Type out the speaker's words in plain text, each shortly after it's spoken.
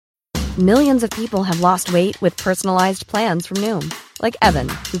Millions of people have lost weight with personalized plans from Noom. Like Evan,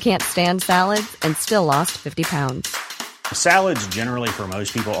 who can't stand salads and still lost 50 pounds. Salads generally for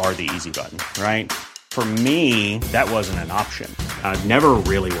most people are the easy button, right? For me, that wasn't an option. I never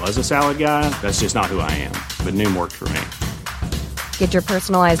really was a salad guy. That's just not who I am. But Noom worked for me. Get your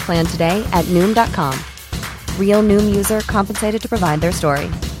personalized plan today at Noom.com. Real Noom user compensated to provide their story.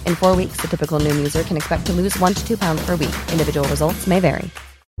 In 4 weeks, the typical Noom user can expect to lose 1 to 2 pounds per week. Individual results may vary.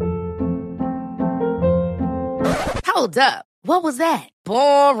 Hold up. What was that?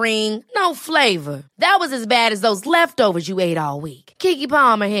 Boring. No flavor. That was as bad as those leftovers you ate all week. Keke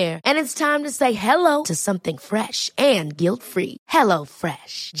Palmer here, and it's time to say hello to something fresh and guilt-free. Hello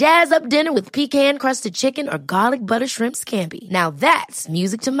Fresh. Jazz up dinner with pecan-crusted chicken or garlic butter shrimp scampi. Now that's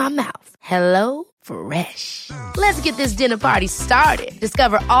music to my mouth. Hello Fresh. Let's get this dinner party started.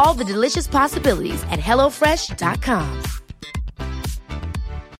 Discover all the delicious possibilities at HelloFresh.com.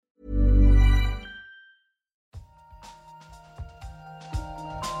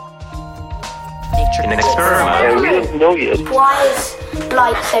 In an experiment. We don't know yet. Why is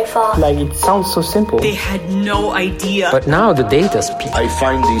light so far? Like, it sounds so simple. They had no idea. But now the data speaks. I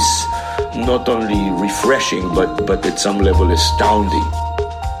find this not only refreshing, but at some level astounding.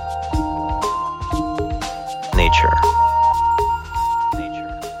 Nature.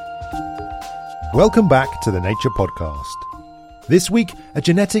 Welcome back to the Nature Podcast. This week, a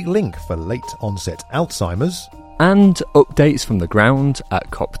genetic link for late-onset Alzheimer's. And updates from the ground at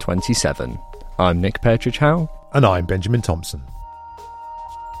COP27. I'm Nick Petrichow. And I'm Benjamin Thompson.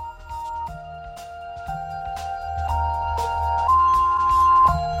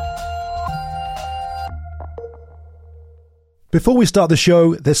 Before we start the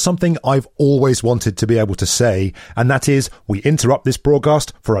show, there's something I've always wanted to be able to say, and that is we interrupt this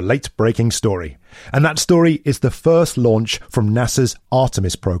broadcast for a late-breaking story. And that story is the first launch from NASA's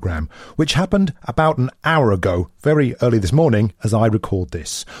Artemis program, which happened about an hour ago, very early this morning as I record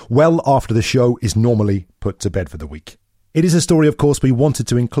this, well after the show is normally put to bed for the week. It is a story, of course, we wanted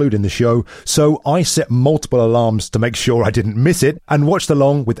to include in the show, so I set multiple alarms to make sure I didn't miss it and watched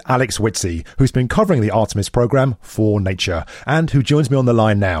along with Alex Whitsey, who's been covering the Artemis program for Nature and who joins me on the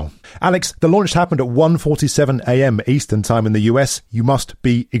line now. Alex, the launch happened at 1:47 a.m. Eastern Time in the US. You must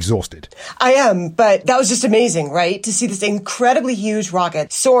be exhausted. I am, but that was just amazing, right? To see this incredibly huge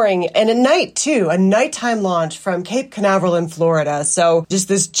rocket soaring, and at night, too, a nighttime launch from Cape Canaveral in Florida. So just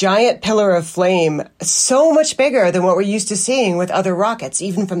this giant pillar of flame, so much bigger than what we're used to seeing with other rockets,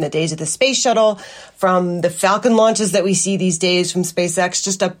 even from the days of the space shuttle, from the Falcon launches that we see these days from SpaceX,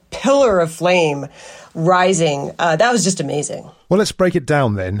 just a pillar of flame rising. That was just amazing. Well, let's break it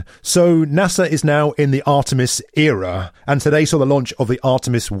down then. So NASA is now in the Artemis era, and today saw the launch of the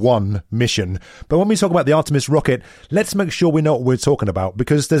Artemis 1 mission. But when we talk about the Artemis rocket, let's make sure we know what we're talking about,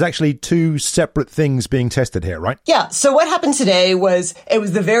 because there's actually two separate things being tested here, right? Yeah. So what happened today was it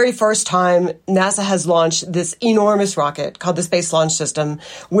was the very first time NASA has launched this enormous rocket called the Space Launch System,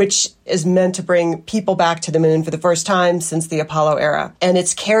 which is meant to bring people back to the moon for the first time since the Apollo era. And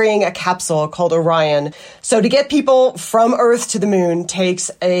it's carrying a capsule called Orion. So to get people from Earth to the moon takes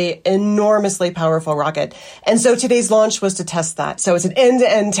a enormously powerful rocket. And so today's launch was to test that. So it's an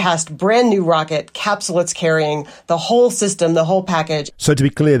end-to-end test, brand new rocket, capsule it's carrying, the whole system, the whole package. So to be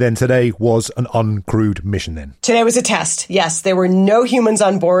clear then, today was an uncrewed mission then? Today was a test, yes. There were no humans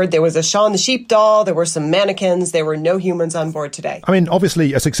on board. There was a Shaun the Sheep doll. There were some mannequins. There were no humans on board today. I mean,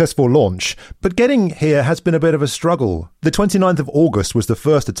 obviously a successful launch, but getting here has been a bit of a struggle. The 29th of August was the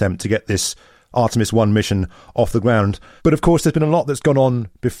first attempt to get this Artemis 1 mission off the ground. But of course, there's been a lot that's gone on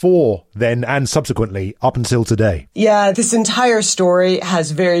before then and subsequently up until today. Yeah, this entire story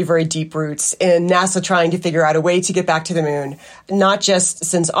has very, very deep roots in NASA trying to figure out a way to get back to the moon. Not just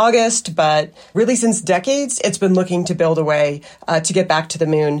since August, but really since decades, it's been looking to build a way to get back to the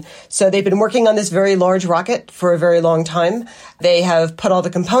moon. So they've been working on this very large rocket for a very long time. They have put all the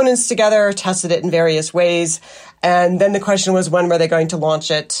components together, tested it in various ways. And then the question was, when were they going to launch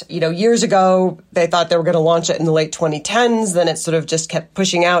it? You know, years ago, they thought they were going to launch it in the late 2010s. Then it sort of just kept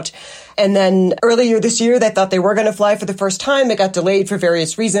pushing out. And then earlier this year, they thought they were going to fly for the first time. It got delayed for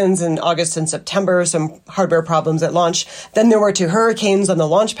various reasons in August and September, some hardware problems at launch. Then there were two hurricanes on the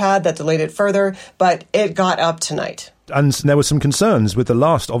launch pad that delayed it further, but it got up tonight. And there were some concerns with the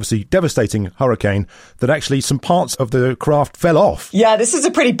last, obviously, devastating hurricane that actually some parts of the craft fell off. Yeah, this is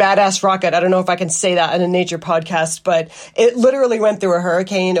a pretty badass rocket. I don't know if I can say that in a nature podcast, but it literally went through a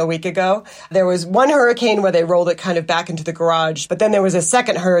hurricane a week ago. There was one hurricane where they rolled it kind of back into the garage, but then there was a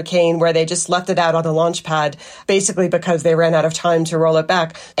second hurricane where they just left it out on the launch pad, basically because they ran out of time to roll it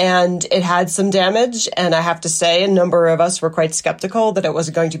back. And it had some damage, and I have to say a number of us were quite skeptical that it was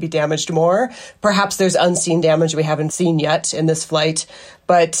going to be damaged more. Perhaps there's unseen damage we haven't seen yet in this flight,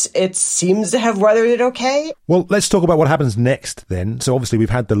 but it seems to have weathered it okay. Well, let's talk about what happens next then. So obviously we've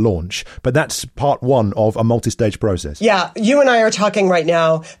had the launch, but that's part one of a multi-stage process. Yeah, you and I are talking right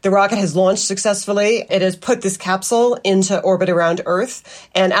now. The rocket has launched successfully. It has put this capsule into orbit around Earth.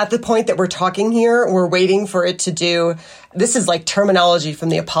 And at the point that we're talking here, we're waiting for it to do, this is like terminology from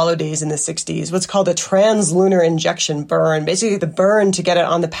the Apollo days in the 60s, what's called a translunar injection burn, basically the burn to get it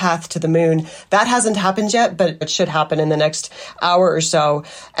on the path to the moon. That hasn't happened yet, but it should happen in the next hour or so.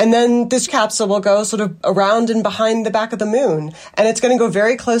 And then this capsule will go sort of around and behind the back of the moon. And it's going to go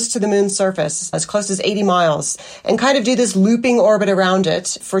very close to the moon's surface, as close as 80 miles, and kind of do this looping orbit around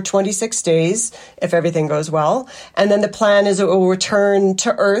it for 26 days, if everything goes well. And then the plan is it will return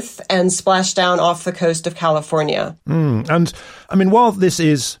to Earth and splash down off the coast of California. And, I mean, while this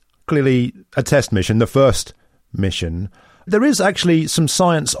is clearly a test mission, the first mission, there is actually some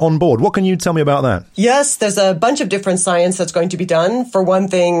science on board. What can you tell me about that? Yes, there's a bunch of different science that's going to be done. For one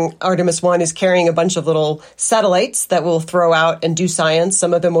thing, Artemis 1 is carrying a bunch of little satellites that will throw out and do science.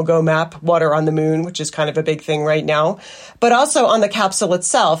 Some of them will go map water on the moon, which is kind of a big thing right now. But also on the capsule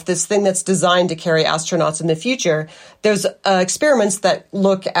itself, this thing that's designed to carry astronauts in the future, there's experiments that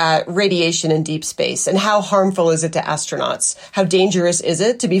look at radiation in deep space and how harmful is it to astronauts? How dangerous is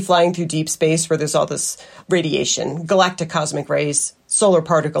it to be flying through deep space where there's all this radiation, galactic cosmic rays, solar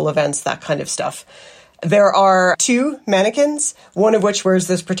particle events, that kind of stuff. There are 2 mannequins, one of which wears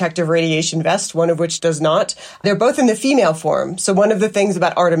this protective radiation vest, one of which does not. They're both in the female form. So one of the things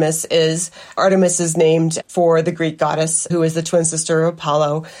about Artemis is named for the Greek goddess, who is the twin sister of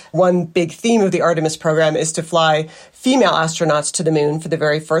Apollo. One big theme of the Artemis program is to fly female astronauts to the moon for the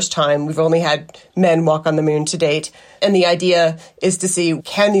very first time. We've only had men walk on the moon to date. And the idea is to see,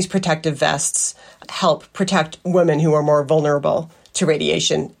 can these protective vests help protect women who are more vulnerable to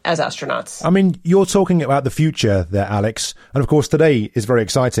radiation as astronauts? I mean, you're talking about the future there, Alex. And of course, today is very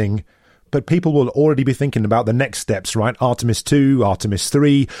exciting, but people will already be thinking about the next steps, right? Artemis 2, Artemis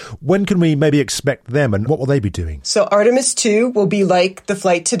 3. When can we maybe expect them and what will they be doing? So Artemis 2 will be like the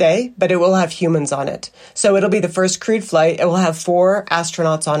flight today, but it will have humans on it. So it'll be the first crewed flight. It will have 4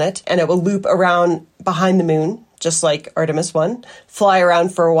 astronauts on it, and it will loop around behind the moon, just like Artemis 1, fly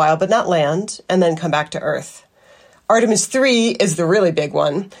around for a while, but not land, and then come back to Earth. Artemis 3 is the really big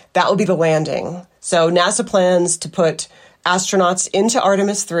one. That will be the landing. So NASA plans to put astronauts into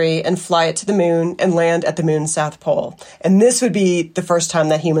Artemis 3 and fly it to the moon and land at the moon's south pole. And this would be the first time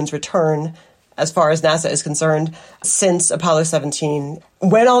that humans return, as far as NASA is concerned, since Apollo 17.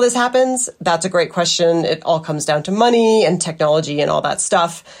 When all this happens, that's a great question. It all comes down to money and technology and all that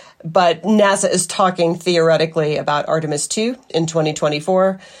stuff. But NASA is talking theoretically about Artemis 2 in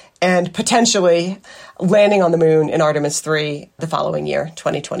 2024 and potentially landing on the moon in Artemis 3 the following year,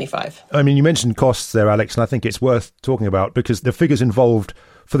 2025. I mean, you mentioned costs there, Alex, and I think it's worth talking about because the figures involved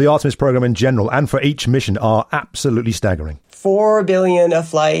for the Artemis program in general and for each mission are absolutely staggering. $4 billion a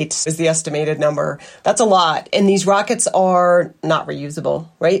flight is the estimated number. That's a lot. And these rockets are not reusable,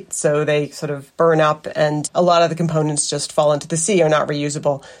 right? So they sort of burn up and a lot of the components just fall into the sea, are not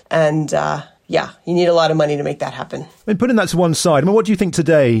reusable. And yeah, you need a lot of money to make that happen. I mean, putting that to one side, I mean, what do you think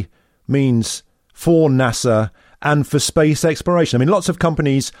today means for NASA and for space exploration? I mean, lots of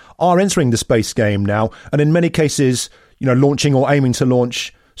companies are entering the space game now, and in many cases, you know, launching or aiming to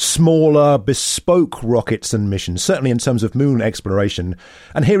launch smaller, bespoke rockets and missions, certainly in terms of moon exploration.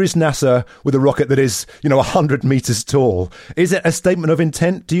 And here is NASA with a rocket that is, 100 meters tall. Is it a statement of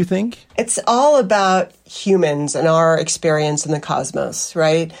intent, do you think? It's all about humans and our experience in the cosmos,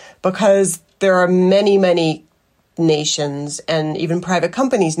 right? Because there are many, many nations and even private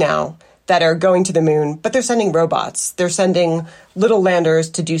companies now that are going to the moon, but they're sending robots. They're sending little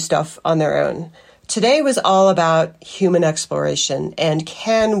landers to do stuff on their own. Today was all about human exploration and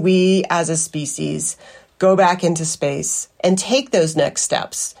can we as a species go back into space and take those next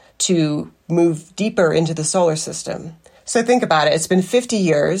steps to move deeper into the solar system. So think about it. It's been 50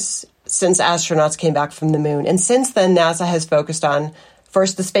 years since astronauts came back from the moon. And since then, NASA has focused on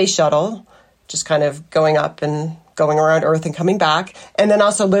first the space shuttle, just kind of going up and going around Earth and coming back, and then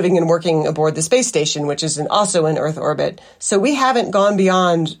also living and working aboard the space station, which is also in Earth orbit. So we haven't gone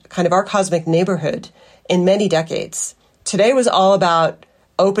beyond kind of our cosmic neighborhood in many decades. Today was all about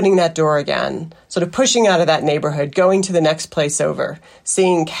opening that door again, sort of pushing out of that neighborhood, going to the next place over,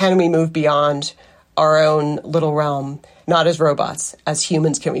 seeing can we move beyond our own little realm, not as robots, as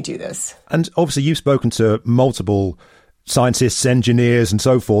humans, can we do this? And obviously you've spoken to multiple scientists, engineers and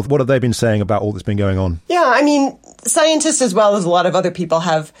so forth. What have they been saying about all that's been going on? Yeah, I mean, scientists as well as a lot of other people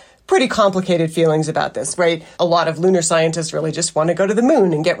have pretty complicated feelings about this, right? A lot of lunar scientists really just want to go to the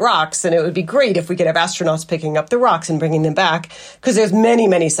moon and get rocks, and it would be great if we could have astronauts picking up the rocks and bringing them back, because there's many,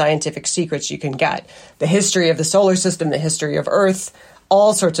 many scientific secrets you can get. The history of the solar system, the history of Earth,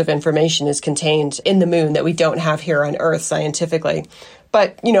 all sorts of information is contained in the moon that we don't have here on Earth scientifically.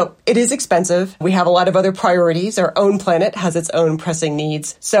 But, it is expensive. We have a lot of other priorities. Our own planet has its own pressing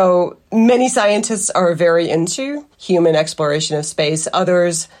needs. So many scientists are very into human exploration of space.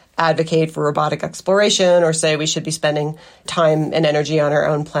 Others advocate for robotic exploration or say we should be spending time and energy on our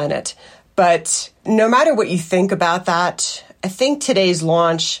own planet. But no matter what you think about that, I think today's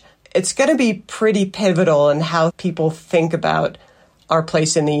launch, it's going to be pretty pivotal in how people think about our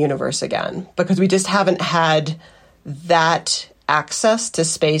place in the universe again, because we just haven't had that access to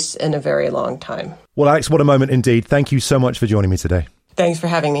space in a very long time. Well, Alex, what a moment indeed. Thank you so much for joining me today. Thanks for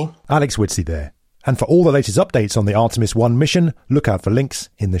having me. Alex Witsey there. And for all the latest updates on the Artemis 1 mission, look out for links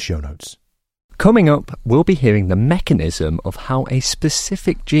in the show notes. Coming up, we'll be hearing the mechanism of how a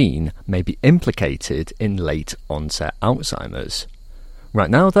specific gene may be implicated in late-onset Alzheimer's. Right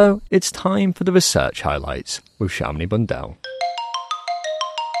now, though, it's time for the research highlights with Shamini Bundell.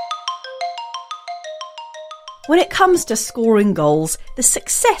 When it comes to scoring goals, the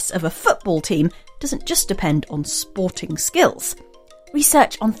success of a football team doesn't just depend on sporting skills.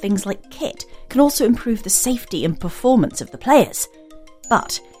 Research on things like kit can also improve the safety and performance of the players.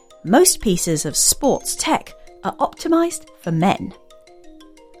 But most pieces of sports tech are optimised for men.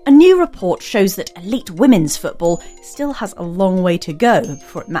 A new report shows that elite women's football still has a long way to go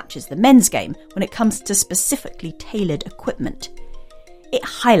before it matches the men's game when it comes to specifically tailored equipment. It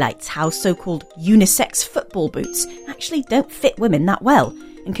highlights how so-called unisex football boots actually don't fit women that well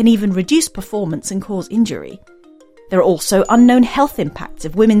and can even reduce performance and cause injury. There are also unknown health impacts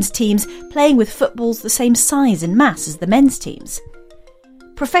of women's teams playing with footballs the same size and mass as the men's teams.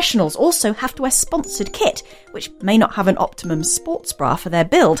 Professionals also have to wear sponsored kit, which may not have an optimum sports bra for their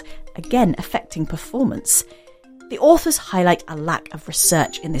build, again affecting performance. The authors highlight a lack of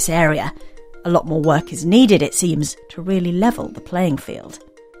research in this area. A lot more work is needed, it seems, to really level the playing field.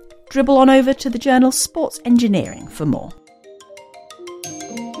 Dribble on over to the journal Sports Engineering for more.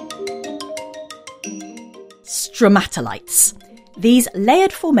 Stromatolites. These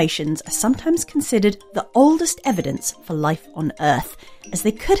layered formations are sometimes considered the oldest evidence for life on Earth, as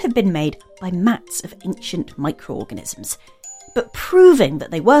they could have been made by mats of ancient microorganisms. But proving that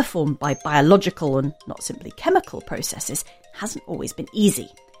they were formed by biological and not simply chemical processes hasn't always been easy.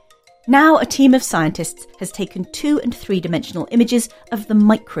 Now a team of scientists has taken 2- and 3-dimensional images of the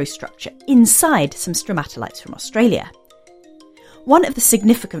microstructure inside some stromatolites from Australia. One of the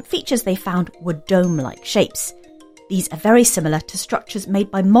significant features they found were dome-like shapes. These are very similar to structures made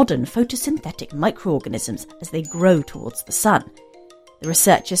by modern photosynthetic microorganisms as they grow towards the sun. The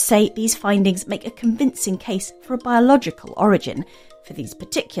researchers say these findings make a convincing case for a biological origin, for these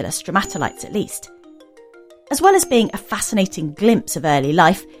particular stromatolites at least. As well as being a fascinating glimpse of early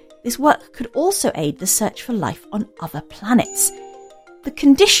life, this work could also aid the search for life on other planets. The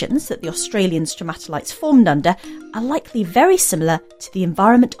conditions that the Australian stromatolites formed under are likely very similar to the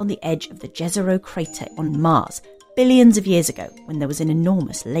environment on the edge of the Jezero crater on Mars, billions of years ago when there was an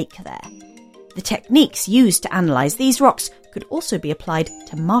enormous lake there. The techniques used to analyse these rocks could also be applied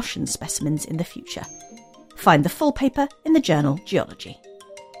to Martian specimens in the future. Find the full paper in the journal Geology.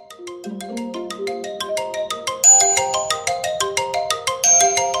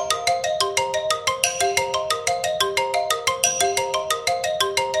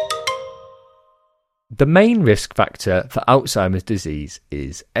 The main risk factor for Alzheimer's disease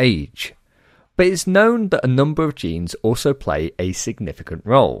is age, but it's known that a number of genes also play a significant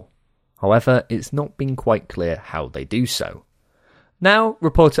role. However, it's not been quite clear how they do so. Now,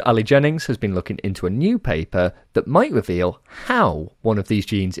 reporter Ali Jennings has been looking into a new paper that might reveal how one of these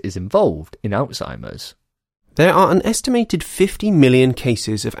genes is involved in Alzheimer's. There are an estimated 50 million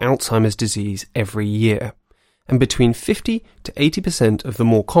cases of Alzheimer's disease every year, and between 50 to 80% of the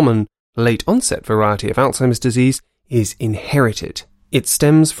more common late-onset variety of Alzheimer's disease is inherited. It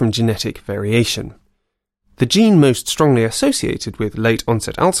stems from genetic variation. The gene most strongly associated with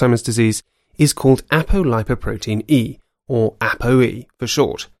late-onset Alzheimer's disease is called apolipoprotein E, or ApoE for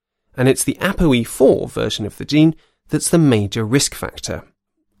short, and it's the ApoE4 version of the gene that's the major risk factor.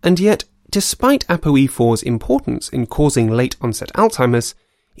 And yet, despite ApoE4's importance in causing late-onset Alzheimer's,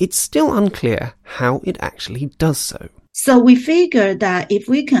 it's still unclear how it actually does so. So we figured that if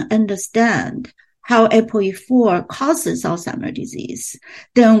we can understand how ApoE4 causes Alzheimer's disease,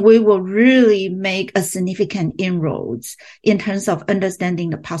 then we will really make a significant inroads in terms of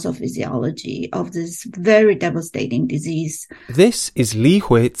understanding the pathophysiology of this very devastating disease. This is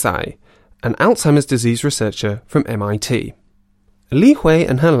Li-Hui Tsai, an Alzheimer's disease researcher from MIT. Li-Hui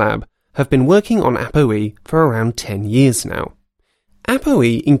and her lab have been working on ApoE for around 10 years now.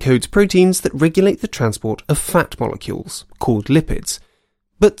 ApoE encodes proteins that regulate the transport of fat molecules, called lipids.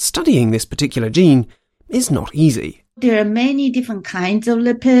 But studying this particular gene is not easy. There are many different kinds of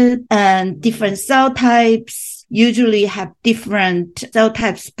lipids, and different cell types usually have different cell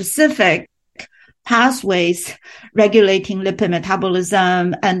type specific pathways regulating lipid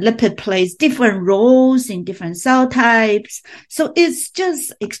metabolism, and lipid plays different roles in different cell types. So it's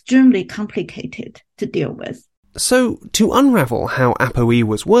just extremely complicated to deal with. So to unravel how ApoE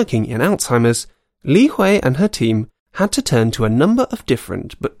was working in Alzheimer's, Li-Hui and her team had to turn to a number of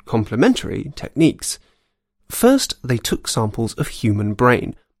different but complementary techniques. First, they took samples of human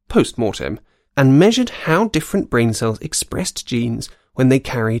brain, post-mortem, and measured how different brain cells expressed genes when they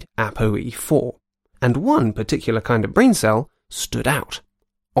carried ApoE4. And one particular kind of brain cell stood out: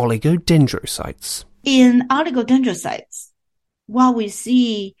 oligodendrocytes. In oligodendrocytes, what we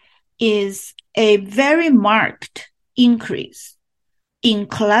see is a very marked increase in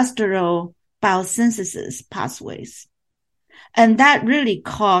cholesterol biosynthesis pathways. And that really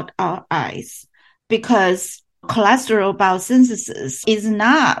caught our eyes because cholesterol biosynthesis is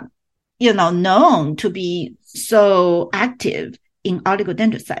not, known to be so active in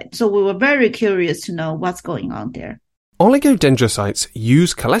oligodendrocytes. So we were very curious to know what's going on there. Oligodendrocytes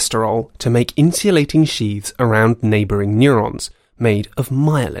use cholesterol to make insulating sheaths around neighboring neurons made of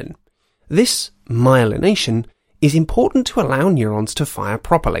myelin. This myelination is important to allow neurons to fire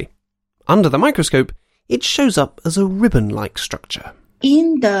properly. Under the microscope, it shows up as a ribbon-like structure.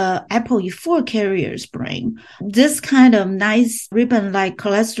 In the ApoE4 carrier's brain, this kind of nice ribbon-like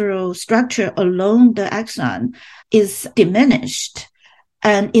cholesterol structure along the axon is diminished.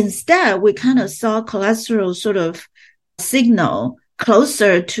 And instead, we kind of saw cholesterol sort of signal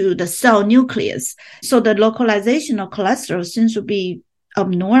closer to the cell nucleus. So the localization of cholesterol seems to be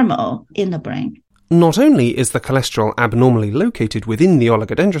abnormal in the brain. Not only is the cholesterol abnormally located within the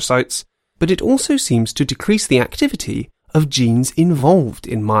oligodendrocytes, but it also seems to decrease the activity of genes involved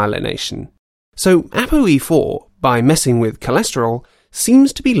in myelination. So ApoE4, by messing with cholesterol,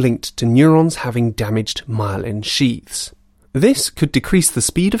 seems to be linked to neurons having damaged myelin sheaths. This could decrease the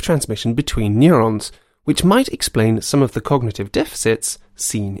speed of transmission between neurons, which might explain some of the cognitive deficits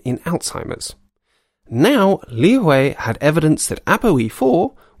seen in Alzheimer's. Now, Li-Hui had evidence that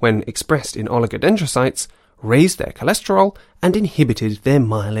ApoE4, when expressed in oligodendrocytes, raised their cholesterol and inhibited their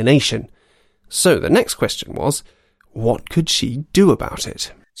myelination. So the next question was, what could she do about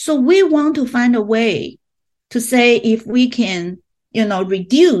it? So we want to find a way to say if we can,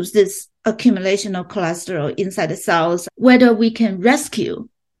 reduce this accumulation of cholesterol inside the cells, whether we can rescue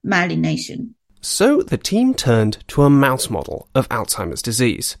myelination. So the team turned to a mouse model of Alzheimer's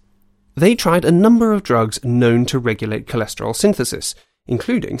disease. They tried a number of drugs known to regulate cholesterol synthesis,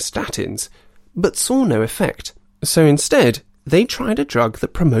 including statins, but saw no effect. So instead, they tried a drug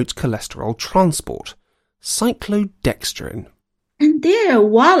that promotes cholesterol transport, cyclodextrin. And there,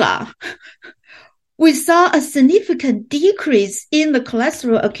 voila! We saw a significant decrease in the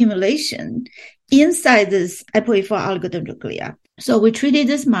cholesterol accumulation inside this ApoE4 oligodendroglia. So we treated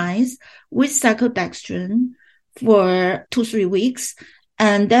these mice with cyclodextrin for 2-3 weeks,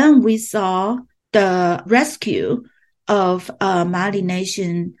 and then we saw the rescue of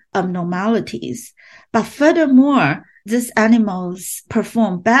myelination abnormalities. But furthermore, these animals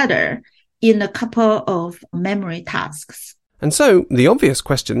perform better in a couple of memory tasks. And so the obvious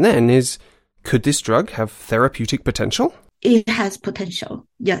question then is, could this drug have therapeutic potential? It has potential,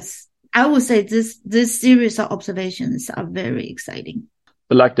 yes. I would say this series of observations are very exciting.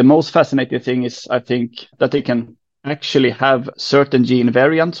 But the most fascinating thing is, I think, that they can actually have certain gene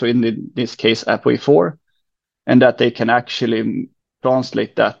variants, so in this case ApoE4, and that they can actually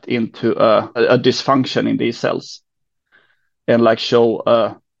translate that into a dysfunction in these cells and show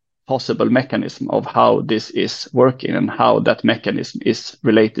a possible mechanism of how this is working and how that mechanism is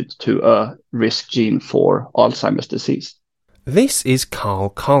related to a risk gene for Alzheimer's disease. This is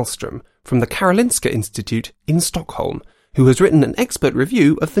Carl Karlström from the Karolinska Institute in Stockholm, who has written an expert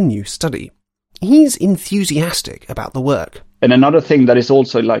review of the new study. He's enthusiastic about the work. And another thing that is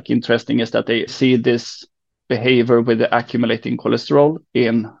also interesting is that they see this behavior with the accumulating cholesterol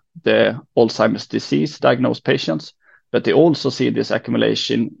in the Alzheimer's disease diagnosed patients, but they also see this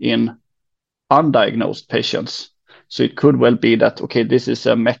accumulation in undiagnosed patients. So it could well be that, okay, this is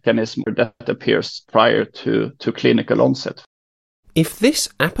a mechanism that appears prior to clinical onset. If this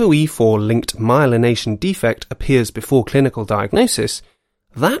ApoE4-linked myelination defect appears before clinical diagnosis,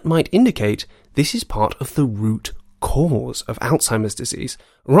 that might indicate this is part of the root cause of Alzheimer's disease,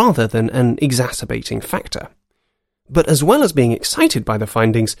 rather than an exacerbating factor. But as well as being excited by the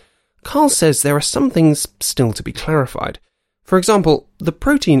findings, Carl says there are some things still to be clarified. For example, the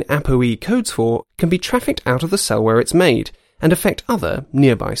protein ApoE codes for can be trafficked out of the cell where it's made and affect other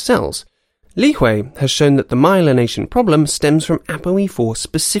nearby cells. Li Hui has shown that the myelination problem stems from ApoE4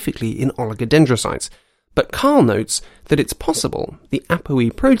 specifically in oligodendrocytes, but Carl notes that it's possible the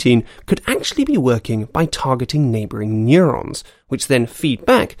ApoE protein could actually be working by targeting neighbouring neurons, which then feed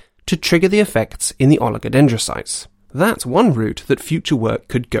back to trigger the effects in the oligodendrocytes. That's one route that future work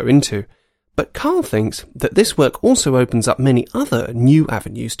could go into. But Carl thinks that this work also opens up many other new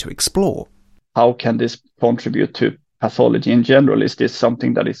avenues to explore. How can this contribute to pathology in general? Is this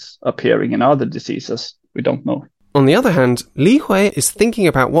something that is appearing in other diseases? We don't know. On the other hand, Li Hui is thinking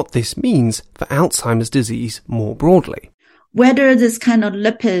about what this means for Alzheimer's disease more broadly. Whether this kind of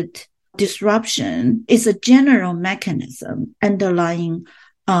lipid disruption is a general mechanism underlying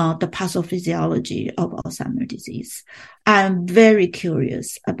the pathophysiology of Alzheimer's disease. I'm very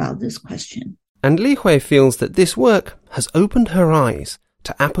curious about this question. And Li Hui feels that this work has opened her eyes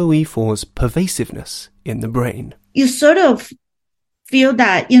to ApoE4's pervasiveness in the brain. You sort of feel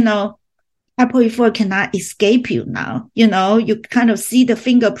that, ApoE4 cannot escape you now. You kind of see the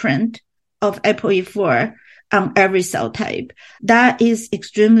fingerprint of ApoE4 on every cell type. That is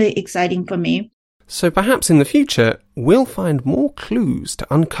extremely exciting for me. So perhaps in the future, we'll find more clues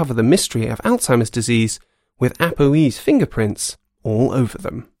to uncover the mystery of Alzheimer's disease with ApoE's fingerprints all over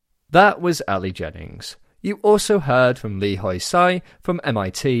them. That was Ali Jennings. You also heard from Li Hui Tsai from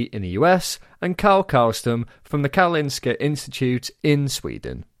MIT in the US and Carl Karlström from the Karolinska Institute in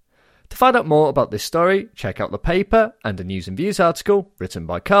Sweden. To find out more about this story, check out the paper and a News and Views article written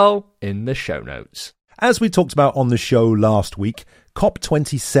by Carl in the show notes. As we talked about on the show last week,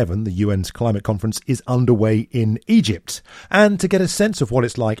 COP27, the UN's climate conference, is underway in Egypt. And to get a sense of what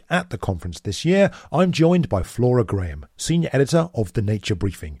it's like at the conference this year, I'm joined by Flora Graham, senior editor of The Nature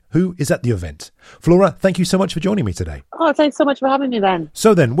Briefing, who is at the event. Flora, thank you so much for joining me today. Oh, thanks so much for having me, Ben.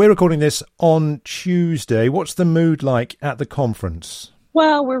 So then, we're recording this on Tuesday. What's the mood like at the conference?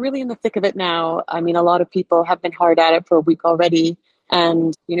 Well, we're really in the thick of it now. I mean, a lot of people have been hard at it for a week already.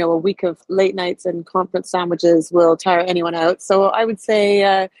 And, a week of late nights and conference sandwiches will tire anyone out. So I would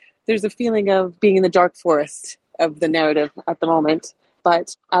say there's a feeling of being in the dark forest of the narrative at the moment.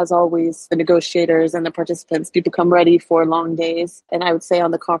 But as always, the negotiators and the participants do become ready for long days. And I would say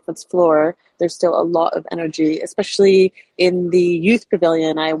on the conference floor, there's still a lot of energy, especially in the youth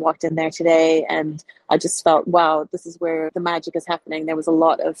pavilion. I walked in there today and I just felt, wow, this is where the magic is happening. There was a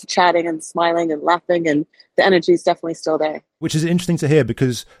lot of chatting and smiling and laughing, and the energy is definitely still there. Which is interesting to hear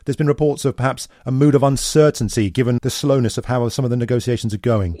because there's been reports of perhaps a mood of uncertainty given the slowness of how some of the negotiations are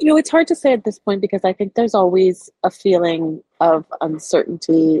going. It's hard to say at this point because I think there's always a feeling of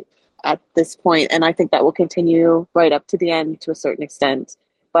uncertainty at this point, and I think that will continue right up to the end to a certain extent.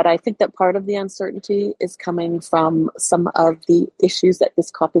 But I think that part of the uncertainty is coming from some of the issues that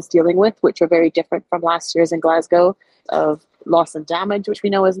this COP is dealing with, which are very different from last year's in Glasgow, of loss and damage, which we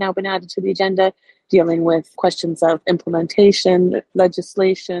know has now been added to the agenda, dealing with questions of implementation,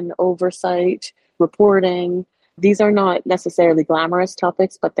 legislation, oversight, reporting. These are not necessarily glamorous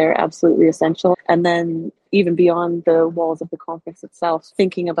topics, but they're absolutely essential. And then even beyond the walls of the conference itself,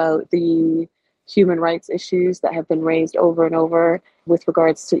 thinking about the human rights issues that have been raised over and over with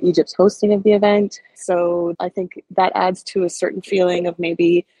regards to Egypt's hosting of the event. So I think that adds to a certain feeling of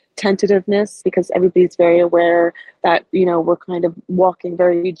maybe tentativeness because everybody's very aware that, we're kind of walking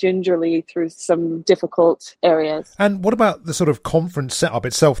very gingerly through some difficult areas. And what about the sort of conference setup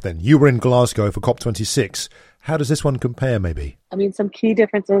itself then? You were in Glasgow for COP26. How does this one compare maybe? I mean, some key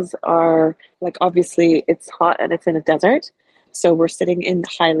differences are, obviously it's hot and it's in a desert. So we're sitting in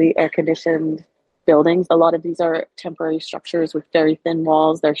highly air-conditioned buildings. A lot of these are temporary structures with very thin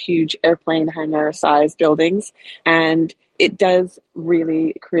walls. They're huge airplane hangar-sized buildings. And it does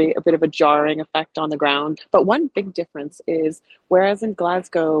really create a bit of a jarring effect on the ground. But one big difference is, whereas in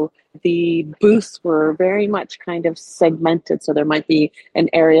Glasgow, the booths were very much kind of segmented. So there might be an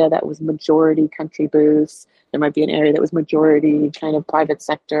area that was majority country booths. There might be an area that was majority kind of private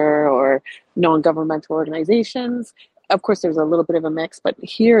sector or non-governmental organizations. of course, there's a little bit of a mix, but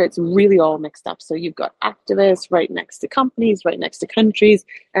here it's really all mixed up. So you've got activists right next to companies, right next to countries.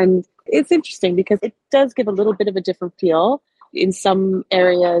 And it's interesting because it does give a little bit of a different feel. In some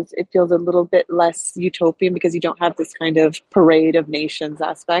areas, it feels a little bit less utopian because you don't have this kind of parade of nations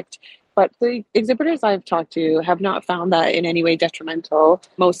aspect. But the exhibitors I've talked to have not found that in any way detrimental.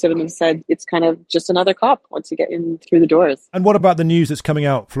 Most of them have said it's kind of just another COP once you get in through the doors. And what about the news that's coming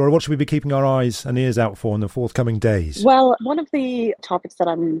out, Flora? What should we be keeping our eyes and ears out for in the forthcoming days? Well, one of the topics that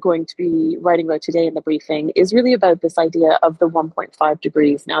I'm going to be writing about today in the briefing is really about this idea of the 1.5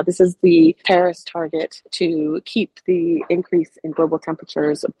 degrees. Now, this is the Paris target to keep the increase in global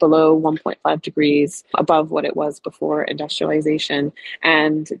temperatures below 1.5 degrees above what it was before industrialization.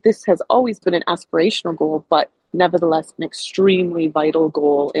 And this has always been an aspirational goal, but nevertheless an extremely vital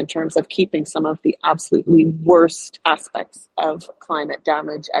goal in terms of keeping some of the absolutely worst aspects of climate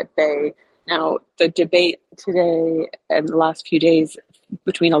damage at bay. Now, the debate today and the last few days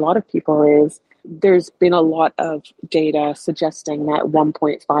between a lot of people is there's been a lot of data suggesting that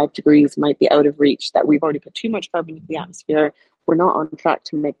 1.5 degrees might be out of reach, that we've already put too much carbon into the atmosphere. We're not on track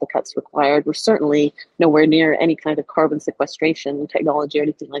to make the cuts required. We're certainly nowhere near any kind of carbon sequestration technology or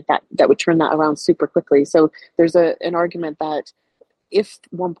anything like that that would turn that around super quickly. So there's an argument that if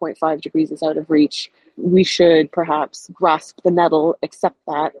 1.5 degrees is out of reach, we should perhaps grasp the nettle, accept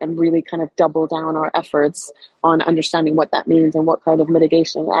that, and really kind of double down our efforts on understanding what that means and what kind of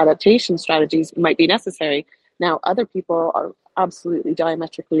mitigation and adaptation strategies might be necessary. Now, other people are absolutely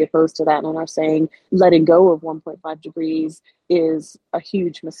diametrically opposed to that and are saying letting go of 1.5 degrees is a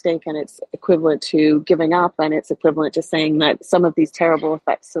huge mistake and it's equivalent to giving up, and it's equivalent to saying that some of these terrible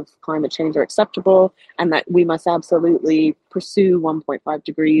effects of climate change are acceptable and that we must absolutely pursue 1.5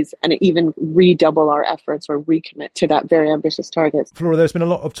 degrees and even redouble our efforts or recommit to that very ambitious target. Flora, there's been a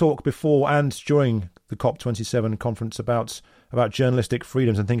lot of talk before and during the COP27 conference about journalistic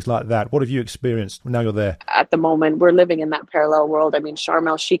freedoms and things like that. What have you experienced now you're there? At the moment, we're living in that parallel world. I mean, Sharm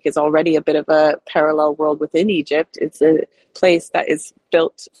el-Sheikh is already a bit of a parallel world within Egypt. It's a place that is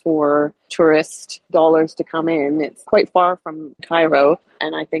built for tourist dollars to come in. It's quite far from Cairo,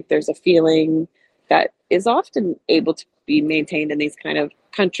 and I think there's a feeling that is often able to be maintained in these kind of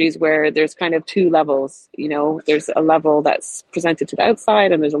countries where there's kind of two levels. You know, there's a level that's presented to the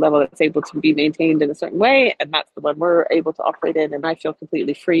outside and there's a level that's able to be maintained in a certain way, and that's the one we're able to operate in. And I feel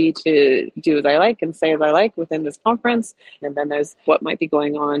completely free to do as I like and say as I like within this conference. And then there's what might be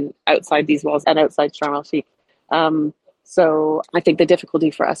going on outside these walls and outside Sharm el-Sheikh. So I think the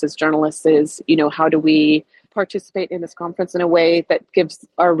difficulty for us as journalists is, you know, how do we participate in this conference in a way that gives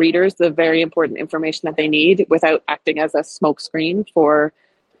our readers the very important information that they need without acting as a smokescreen for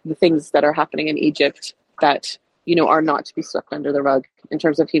the things that are happening in Egypt that, you know, are not to be swept under the rug in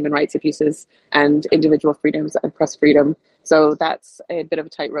terms of human rights abuses and individual freedoms and press freedom. So that's a bit of a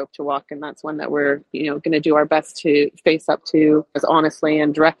tightrope to walk, and that's one that we're, you know, going to do our best to face up to as honestly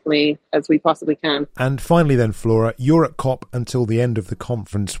and directly as we possibly can. And finally then, Flora, you're at COP until the end of the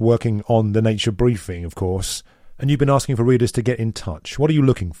conference working on the Nature Briefing, of course, and you've been asking for readers to get in touch. What are you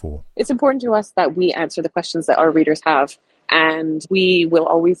looking for? It's important to us that we answer the questions that our readers have. And we will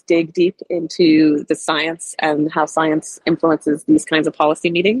always dig deep into the science and how science influences these kinds of policy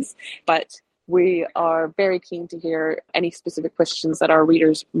meetings. But we are very keen to hear any specific questions that our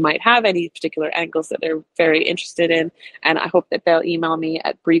readers might have, any particular angles that they're very interested in. And I hope that they'll email me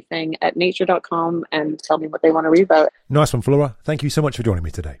at briefing@nature.com and tell me what they want to read about. Nice one, Flora. Thank you so much for joining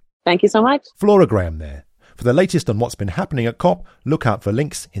me today. Thank you so much. Flora Graham there. For the latest on what's been happening at COP, look out for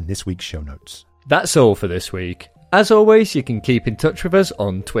links in this week's show notes. That's all for this week. As always, you can keep in touch with us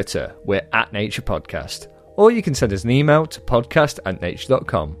on Twitter. We're @NaturePodcast. Or you can send us an email to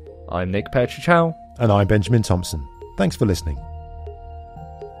podcast@nature.com. I'm Nick Petrichow. And I'm Benjamin Thompson. Thanks for listening.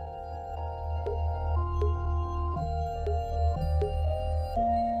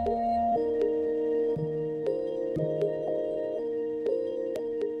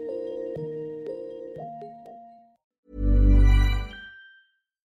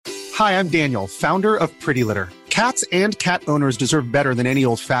 Hi, I'm Daniel, founder of Pretty Litter. Cats and cat owners deserve better than any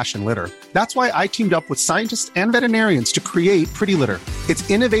old-fashioned litter. That's why I teamed up with scientists and veterinarians to create Pretty Litter. Its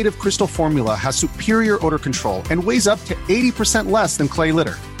innovative crystal formula has superior odor control and weighs up to 80% less than clay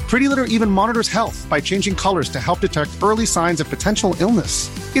litter. Pretty Litter even monitors health by changing colors to help detect early signs of potential illness.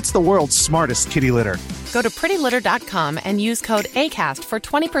 It's the world's smartest kitty litter. Go to prettylitter.com and use code ACAST for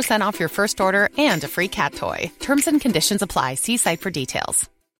 20% off your first order and a free cat toy. Terms and conditions apply. See site for details.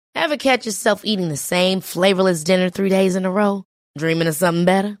 Ever catch yourself eating the same flavorless dinner 3 days in a row? Dreaming of something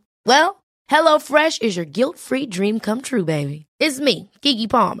better? Well, HelloFresh is your guilt-free dream come true, baby. It's me, Keke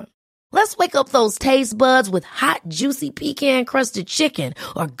Palmer. Let's wake up those taste buds with hot, juicy pecan-crusted chicken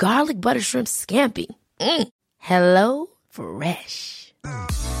or garlic butter shrimp scampi. Hello Fresh.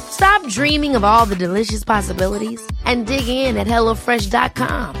 Stop dreaming of all the delicious possibilities and dig in at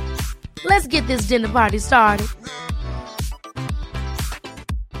HelloFresh.com. Let's get this dinner party started.